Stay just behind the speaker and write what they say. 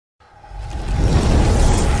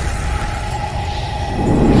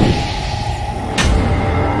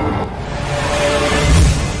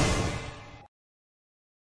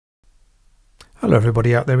Hello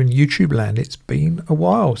everybody out there in YouTube land. It's been a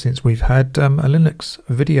while since we've had a Linux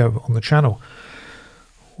video on the channel.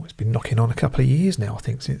 It's been knocking on a couple of years now, I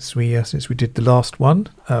think, since we did the last one.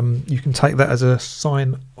 You can take that as a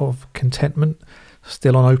sign of contentment.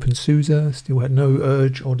 Still on OpenSUSE, still had no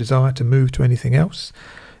urge or desire to move to anything else.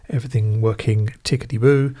 Everything working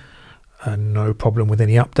tickety-boo, and no problem with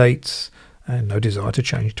any updates, and no desire to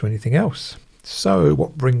change to anything else. So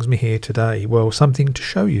what brings me here today? Well, something to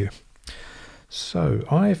show you. So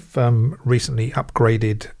I've recently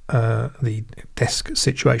upgraded the desk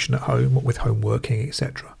situation at home with home working,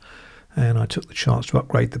 etc. And I took the chance to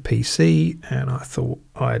upgrade the PC, and I thought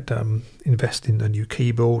I'd invest in a new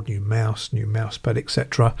keyboard, new mousepad,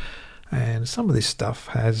 etc. And some of this stuff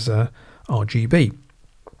has RGB.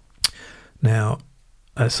 Now,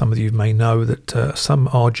 as some of you may know, that some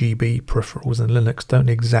RGB peripherals in Linux don't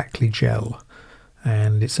exactly gel.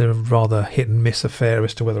 And it's a rather hit and miss affair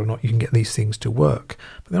as to whether or not you can get these things to work.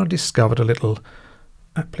 But then I discovered a little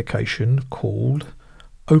application called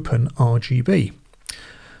OpenRGB.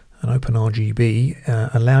 And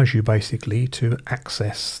OpenRGB allows you basically to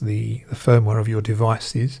access the firmware of your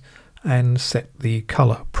devices and set the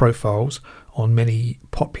color profiles on many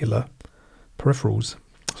popular peripherals.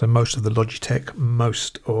 So most of the Logitech,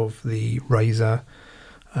 most of the Razer,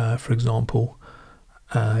 for example.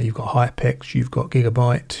 You've got Hypex, you've got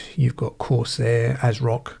Gigabyte, you've got Corsair,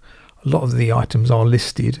 ASRock. A lot of the items are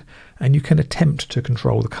listed, and you can attempt to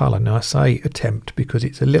control the colour. Now I say attempt because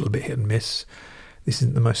it's a little bit hit and miss. This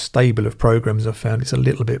isn't the most stable of programs I've found. It's a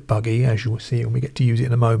little bit buggy, as you will see when we get to use it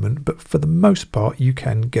in a moment, but for the most part you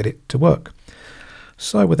can get it to work.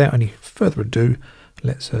 So without any further ado,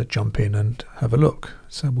 let's jump in and have a look.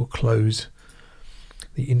 So we'll close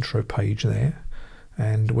the intro page there.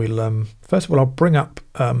 And we'll first of all, I'll bring up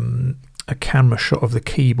a camera shot of the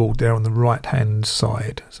keyboard there on the right hand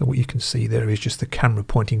side. So what you can see there is just the camera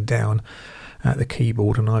pointing down at the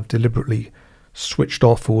keyboard, and I've deliberately switched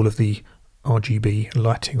off all of the RGB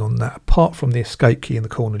lighting on that, apart from the escape key in the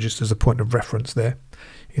corner, just as a point of reference there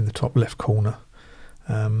in the top left corner.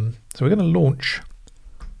 So we're going to launch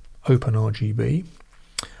OpenRGB.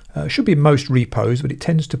 It should be in most repos, but it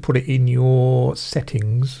tends to put it in your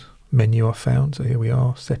settings menu I found. So here we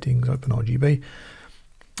are, settings, OpenRGB,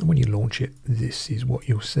 and when you launch it, this is what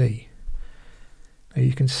you'll see. Now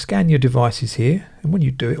you can scan your devices here, and when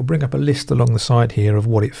you do, it'll bring up a list along the side here of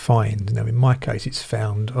what it finds. Now in my case, it's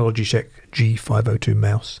found a Logitech G502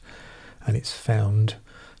 mouse, and it's found,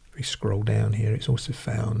 if we scroll down here, it's also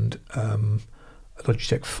found a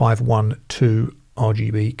Logitech 512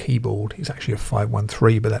 RGB keyboard. It's actually a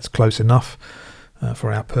 513, but that's close enough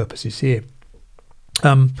for our purposes here.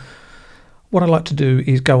 What I like to do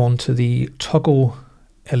is go on to the toggle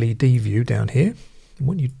LED view down here. And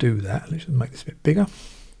when you do that, let's just make this a bit bigger.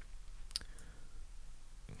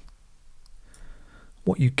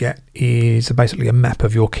 What you get is basically a map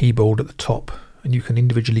of your keyboard at the top, and you can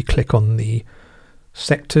individually click on the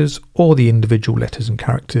sectors or the individual letters and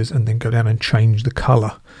characters and then go down and change the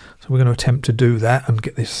color. So we're going to attempt to do that and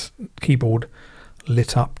get this keyboard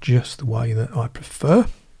lit up just the way that I prefer.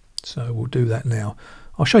 So we'll do that now.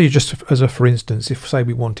 I'll show you just as a for instance, if say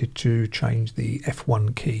we wanted to change the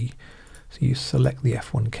F1 key. So you select the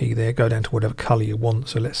F1 key there, go down to whatever colour you want.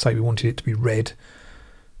 So let's say we wanted it to be red.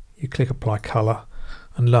 You click apply colour,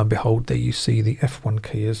 and lo and behold, there you see the F1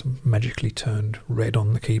 key has magically turned red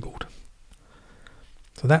on the keyboard.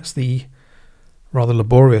 So that's the rather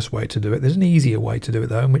laborious way to do it. There's an easier way to do it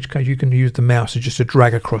though, in which case you can use the mouse just to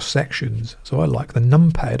drag across sections. So I like the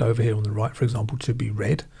numpad over here on the right, for example, to be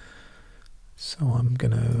red. So I'm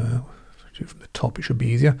going to do it from the top, it should be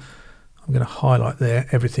easier. I'm going to highlight there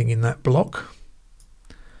everything in that block.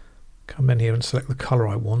 Come in here and select the colour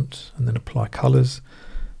I want, and then apply colours.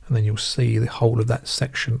 And then you'll see the whole of that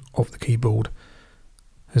section of the keyboard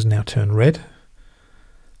has now turned red.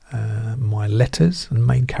 My letters and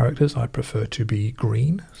main characters I prefer to be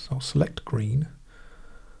green, so I'll select green.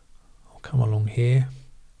 I'll come along here,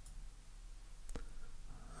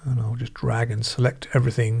 and I'll just drag and select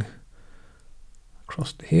everything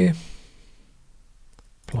across to here,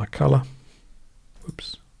 apply colour,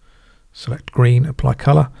 whoops, select green, apply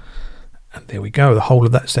colour, and there we go. The whole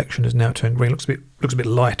of that section is now turned green. Looks a bit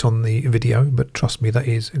light on the video, but trust me, that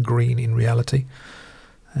is green in reality.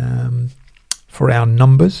 For our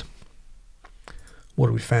numbers, what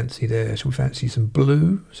do we fancy there? So we fancy some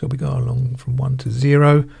blue, so we go along from 1 to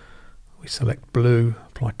 0, we select blue,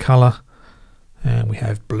 apply colour, and we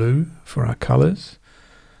have blue for our colours.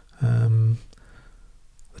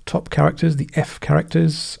 Top characters, the F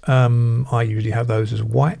characters, I usually have those as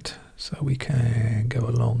white, so we can go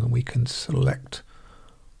along and we can select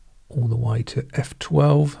all the way to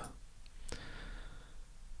F12.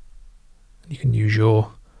 You can use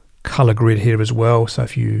your color grid here as well. So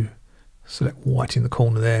if you select white in the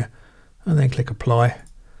corner there and then click apply,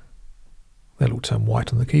 they'll all turn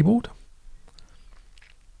white on the keyboard.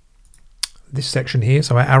 This section here,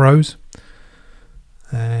 so our arrows,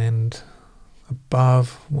 and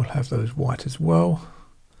above we'll have those white as well.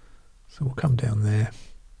 So we'll come down there.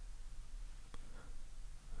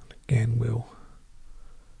 And again, we'll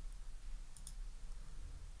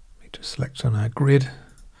need to select on our grid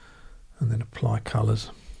and then apply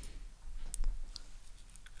colors.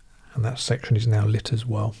 And that section is now lit as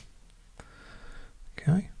well.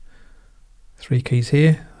 Okay, 3 keys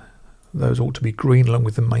here. Those ought to be green along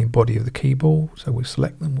with the main body of the keyboard. So we'll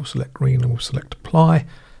select them, we'll select green and we'll select apply,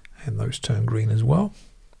 and those turn green as well.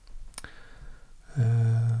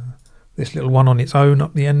 This little one on its own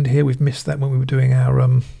up the end here, we've missed that when we were doing our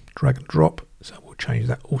drag and drop. So we'll change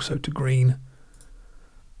that also to green.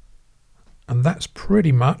 And that's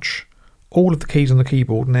pretty much all of the keys on the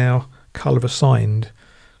keyboard now color assigned.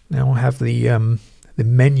 Now I have the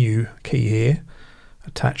menu key here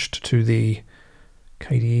attached to the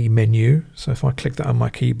KDE menu. So if I click that on my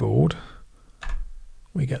keyboard,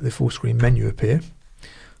 we get the full screen menu appear.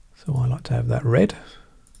 So I like to have that red,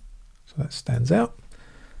 so that stands out.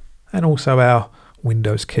 And also our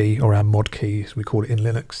Windows key, or our mod key as we call it in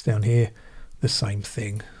Linux down here, the same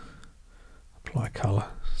thing. Apply color,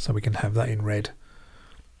 so we can have that in red.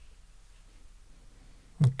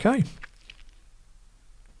 Okay.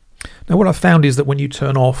 Now what I've found is that when you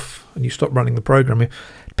turn off and you stop running the program, it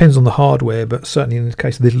depends on the hardware, but certainly in the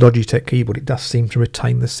case of this Logitech keyboard, it does seem to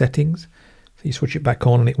retain the settings. So you switch it back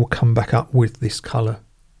on and it will come back up with this color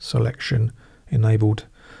selection enabled.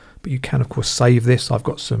 But you can of course save this. I've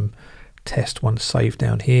got some test ones saved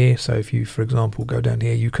down here. So if you, for example, go down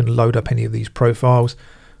here, you can load up any of these profiles.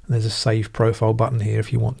 And there's a save profile button here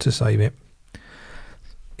if you want to save it.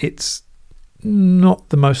 It's not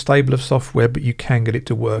the most stable of software, but you can get it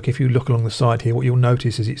to work. If you look along the side here, what you'll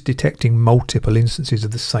notice is it's detecting multiple instances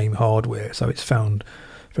of the same hardware. So it's found,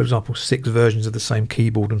 for example, 6 versions of the same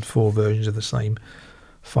keyboard and 4 versions of the same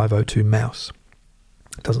 502 mouse.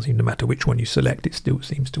 It doesn't seem to matter which one you select, it still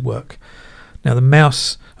seems to work. Now the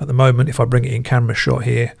mouse at the moment, if I bring it in camera shot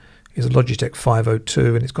here, is a Logitech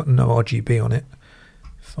 502 and it's got no RGB on it.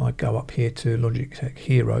 If I go up here to Logitech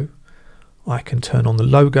Hero, I can turn on the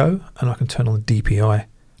logo and I can turn on the DPI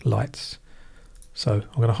lights. So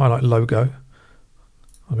I'm going to highlight logo,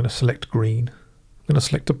 I'm going to select green, I'm going to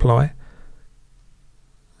select apply,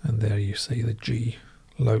 and there you see the G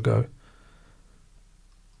logo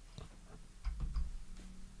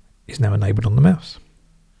is now enabled on the mouse.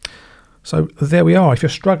 So there we are. If you're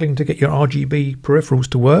struggling to get your RGB peripherals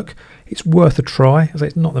to work, it's worth a try. As I say,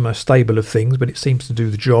 it's not the most stable of things, but it seems to do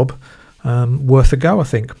the job. Worth a go, I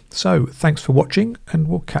think. So thanks for watching, and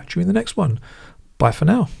we'll catch you in the next one. Bye for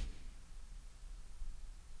now.